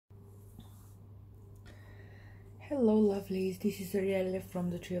Hello lovelies, this is Arielle from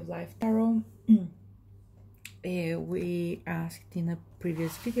the Tree of Life Tarot. We asked in a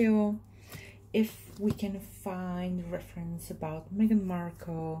previous video if we can find reference about Meghan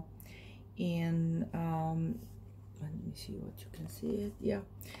Markle in let me see what you can see it, yeah,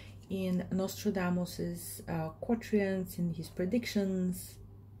 in Nostradamus's quatrains, in his predictions.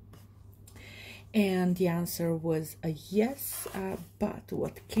 And the answer was a yes, but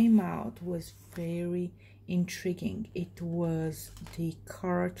what came out was very intriguing. It was the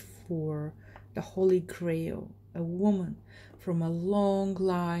card for the Holy Grail, a woman from a long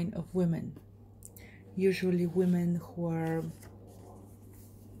line of women, usually women who are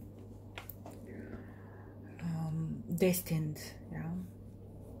destined, yeah.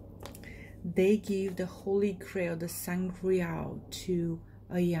 They give the Holy Grail, the Sangreal, to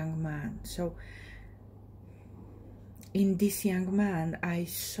a young man. So in this young man, I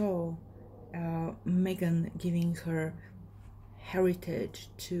saw Meghan giving her heritage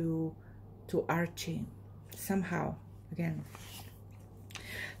to Archie somehow again.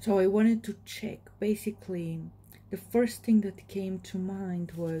 So I wanted to check. Basically, the first thing that came to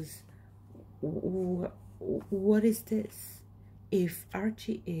mind was, what is this? If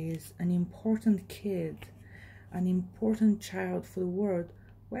Archie is an important kid, an important child for the world,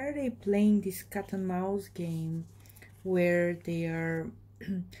 why are they playing this cat and mouse game where they are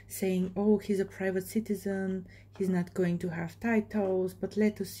saying, oh, he's a private citizen, he's not going to have titles, but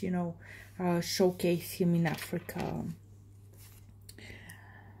let us, you know, showcase him in Africa.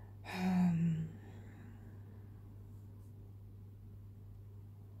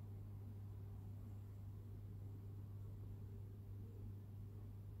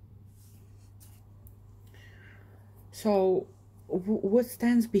 So what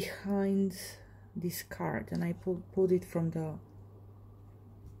stands behind this card? And I pulled it from the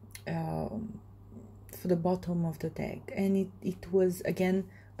for the bottom of the deck, and it was again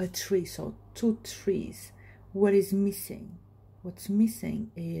a tree. So two trees. What is missing? What's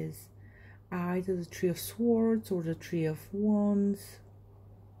missing is either the Tree of Swords or the Tree of Wands,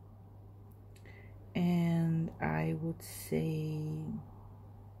 and I would say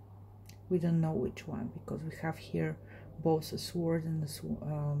we don't know which one, because we have here both a sword and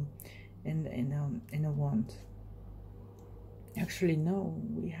a wand. Actually, no,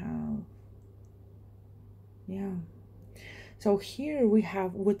 we have, yeah. So here we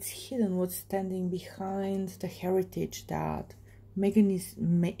have what's hidden, what's standing behind the heritage that it's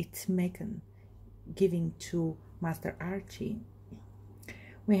Meghan giving to Master Archie.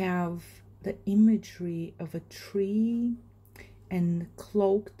 We have the imagery of a tree and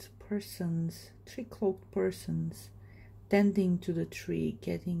cloaked persons, three cloaked persons tending to the tree,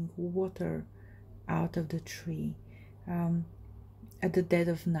 getting water out of the tree at the dead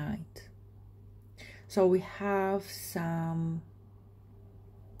of night. So we have some,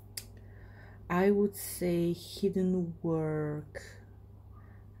 I would say, hidden work.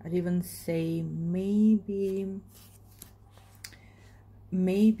 I'd even say maybe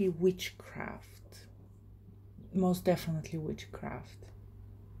witchcraft. Most definitely witchcraft.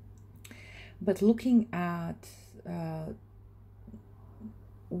 But looking at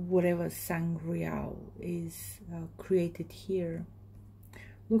whatever Sangreal is created here,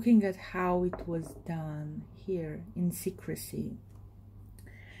 looking at how it was done here in secrecy,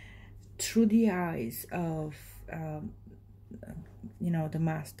 through the eyes of you know, the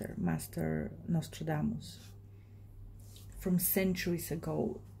Master Nostradamus from centuries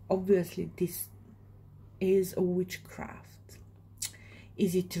ago, obviously this is a witchcraft.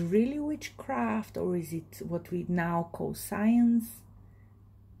 Is it really witchcraft, or is it what we now call science?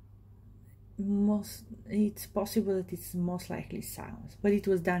 It's possible that it's most likely science, but it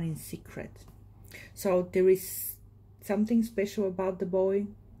was done in secret. So there is something special about the boy,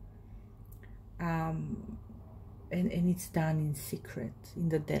 and it's done in secret in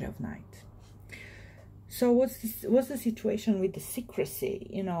the dead of night. So what's the situation with the secrecy?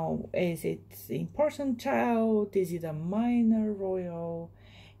 You know, is it an important child? Is it a minor royal?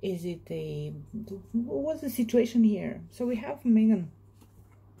 Is it what's the situation here? So we have Meghan.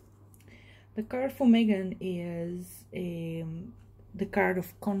 The card for Meghan is the card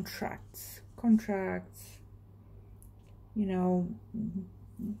of contracts, you know,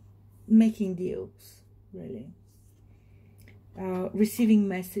 making deals, really, receiving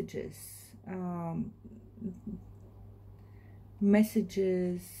messages.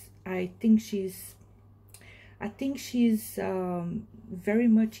 I think she's very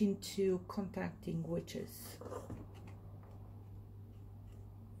much into contacting witches.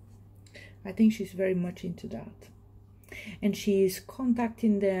 I think she's very much into that, and she is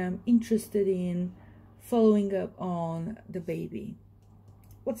contacting them, interested in following up on the baby.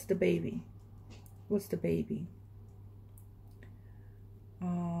 What's the baby? What's the baby?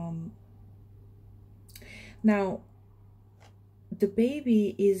 Now, the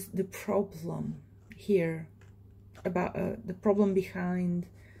baby is the problem here, about the problem behind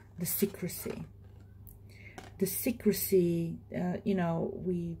the secrecy. The secrecy, you know,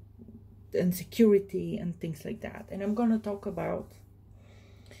 insecurity and things like that. And I'm gonna talk about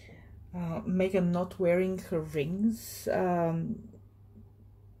Megan not wearing her rings in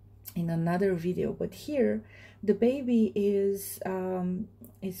another video, but here the baby is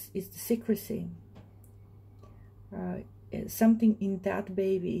the secrecy. Something in that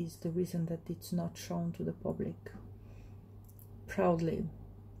baby is the reason that it's not shown to the public proudly.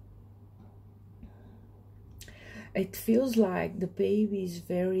 It feels like the baby is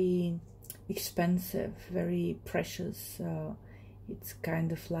very expensive, very precious. It's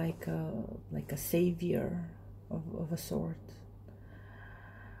kind of like a savior of a sort.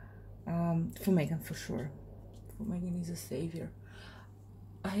 For Megan, for sure. For Megan is a savior.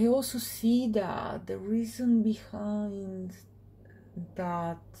 I also see that the reason behind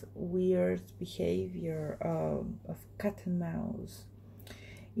that weird behavior of cat and mouse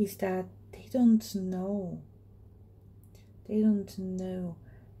is that they don't know. They don't know.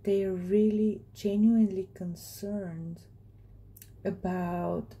 They are really genuinely concerned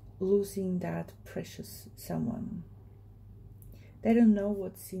about losing that precious someone. They don't know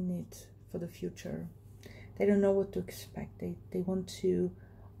what's in it for the future. They don't know what to expect. They want to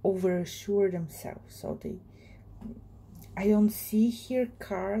overassure themselves. So I don't see here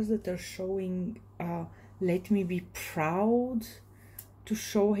cards that are showing let me be proud to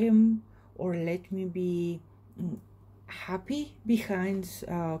show him, or let me be happy behind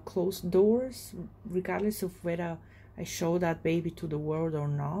closed doors, regardless of whether I show that baby to the world or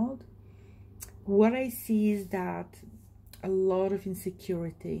not. What I see is that a lot of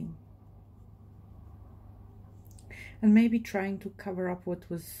insecurity, and maybe trying to cover up what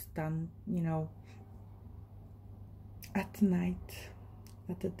was done, you know, at night,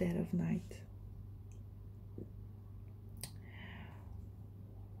 at the dead of night.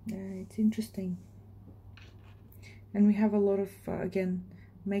 It's interesting. And we have a lot of, again,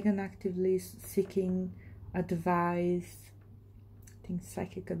 Megan actively seeking advice, I think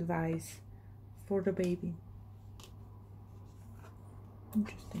psychic advice for the baby.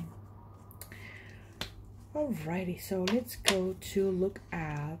 Interesting. Alrighty, so let's go to look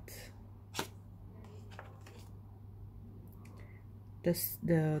at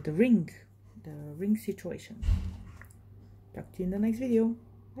the ring situation. Talk to you in the next video.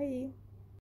 Bye.